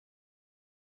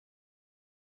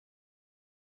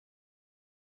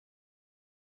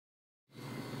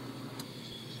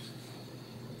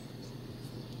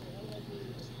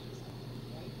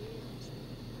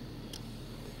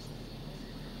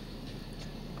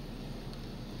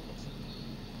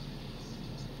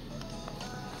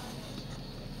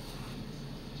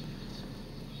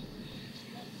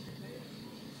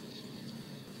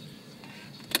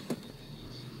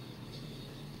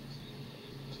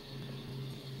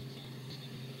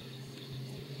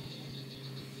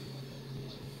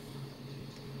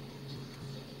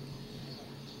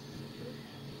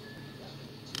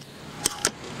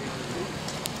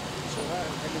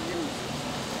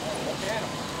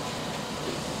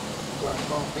Go on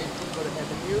Facebook, go to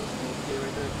Hemet News, and you'll see it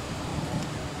right there.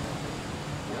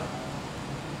 Yeah.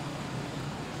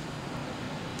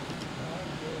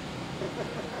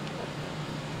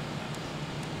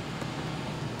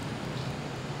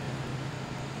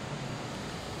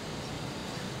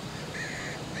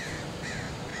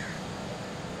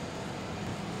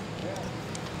 Yeah.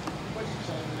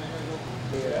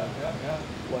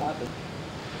 What happened?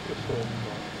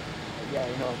 Yeah,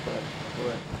 you know, but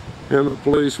Hemet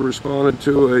police responded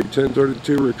to a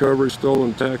 1032 recovery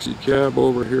stolen taxi cab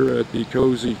over here at the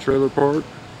Cozy Trailer Park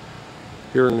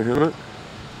here in Hemet.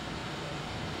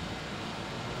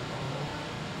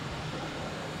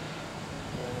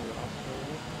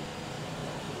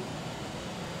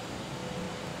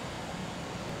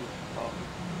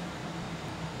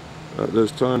 At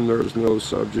this time, there's no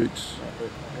subjects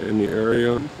in the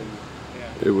area.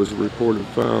 It was reported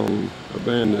found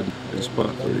abandoned in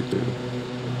spot 32.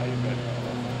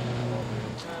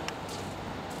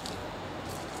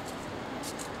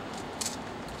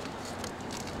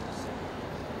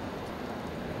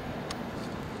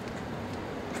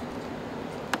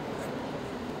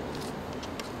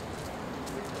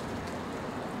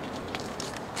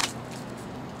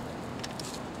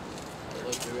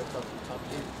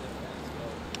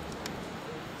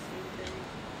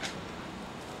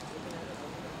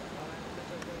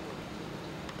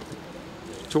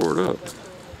 Tore it up.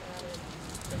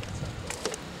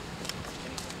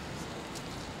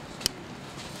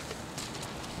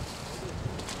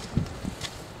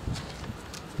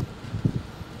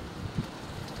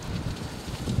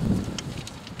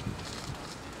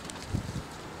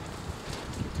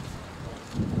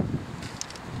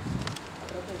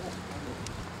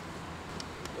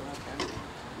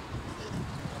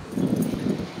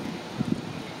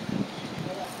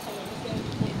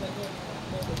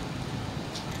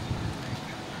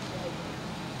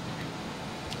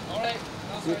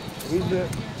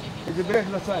 Is the brake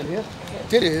the sign here?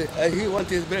 tell you, he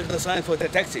wanted to break the sign for the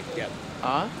taxi cab.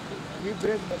 Huh? He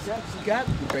break the taxi cab?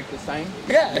 You break the sign?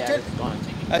 Yeah, It's gone.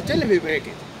 I tell him he break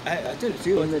it. I tell you,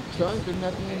 see what? In the trunk, there's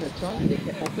nothing in the trunk. They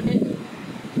can open it.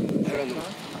 I don't know.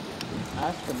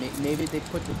 Ask them. Maybe they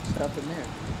put the stuff in there.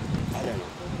 I don't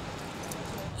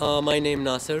know. My name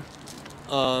Nasser.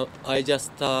 I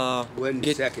just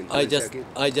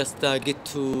get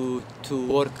to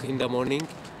work in the morning.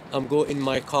 I'm go in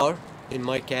my car, in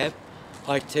my cab.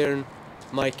 I turn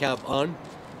my cab on,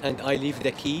 and I leave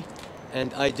the key,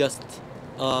 and I just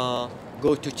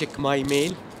go to check my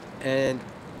mail, and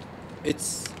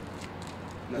it's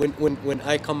when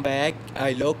I come back,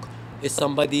 I look, it's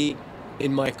somebody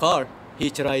in my car. He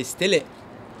tries to steal it.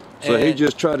 So he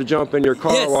just tried to jump in your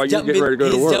car while you're getting ready to go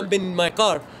to work? He's jumping in my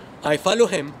car. I follow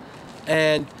him,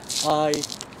 and I'm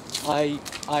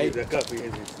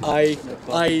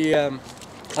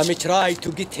try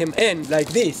to get him in like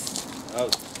this. Oh.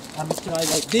 I'm try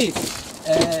like this,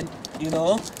 and you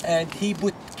know, and he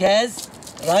put gas,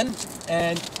 run,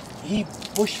 and he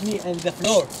pushed me on the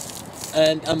floor,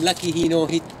 and I'm lucky he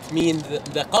hit me in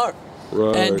the car,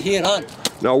 Right. and he ran.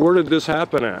 Now, where did this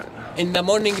happen at? In the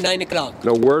morning, 9 o'clock.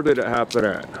 Now, where did it happen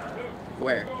at?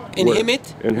 Where? In Where?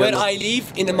 Hemet, In where Hemet? I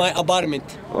live, in my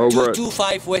apartment. Over at-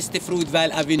 225 West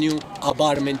Fruitvale Avenue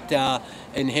apartment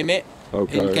in Hemet,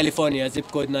 Okay. in California,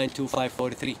 zip code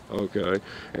 92543. Okay.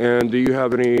 And do you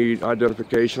have any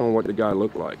identification on what the guy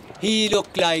looked like? He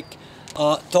looked like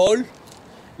tall,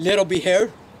 little bit hair,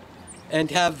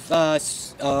 and have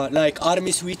like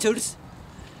army sweaters,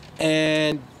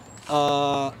 and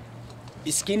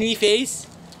skinny face,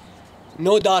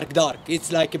 no dark.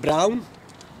 It's like brown,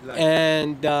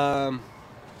 and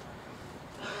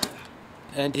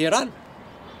he ran.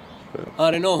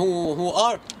 I don't know who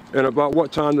are. And about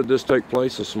what time did this take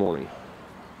place this morning?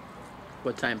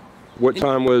 What time? What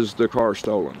time was the car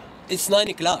stolen? It's 9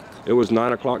 o'clock. It was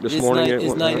 9 o'clock this morning? It's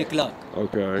went 9 down? o'clock.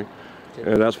 Okay.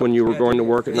 And that's when you were going to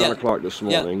work at 9 Yeah. o'clock this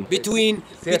morning? Yeah, between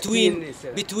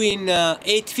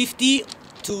 8:50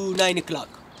 to 9 o'clock.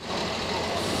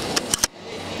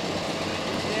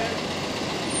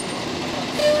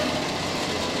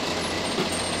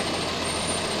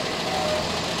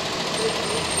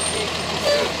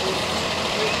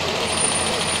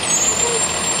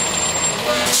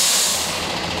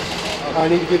 I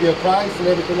need to give you a price and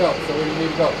everything else, so where do you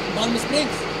need to go? Palm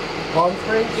Springs? Palm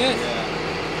Springs? Yes.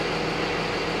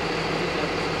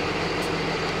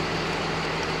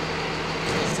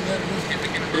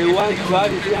 He wants to buy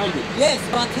it 300. Yes,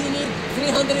 but he needs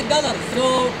 $300.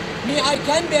 So me, I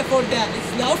can pay for that.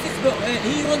 It's the office.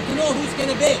 He want to know who's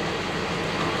gonna pay.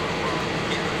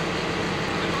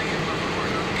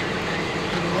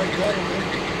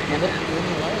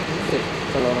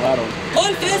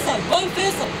 Call Faisal. Call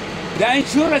Faisal. The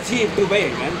insurance here in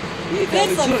Dubai, man.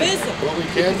 Faisal. Faisal. What we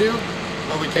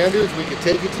can do is we can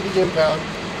take it to the impound.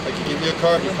 I can give you a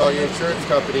card, you call your insurance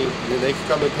company, and then they can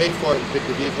come and pay for it and pick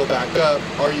the vehicle back up,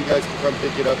 or you guys can come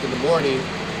pick it up in the morning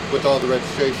with all the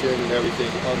registration and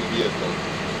everything on the vehicle.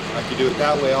 I can do it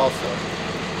that way also.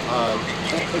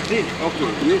 Okay,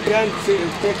 you can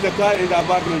take the car in the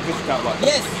apartment Vista apartment.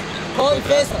 Yes. Call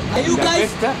Faisal. Are you The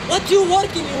guys? Vista? What you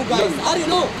working, you guys? Are you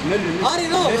know? No. Are you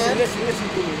know, man? Listen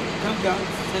to me. Come down.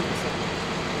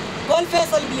 Call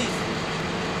Faisal, please.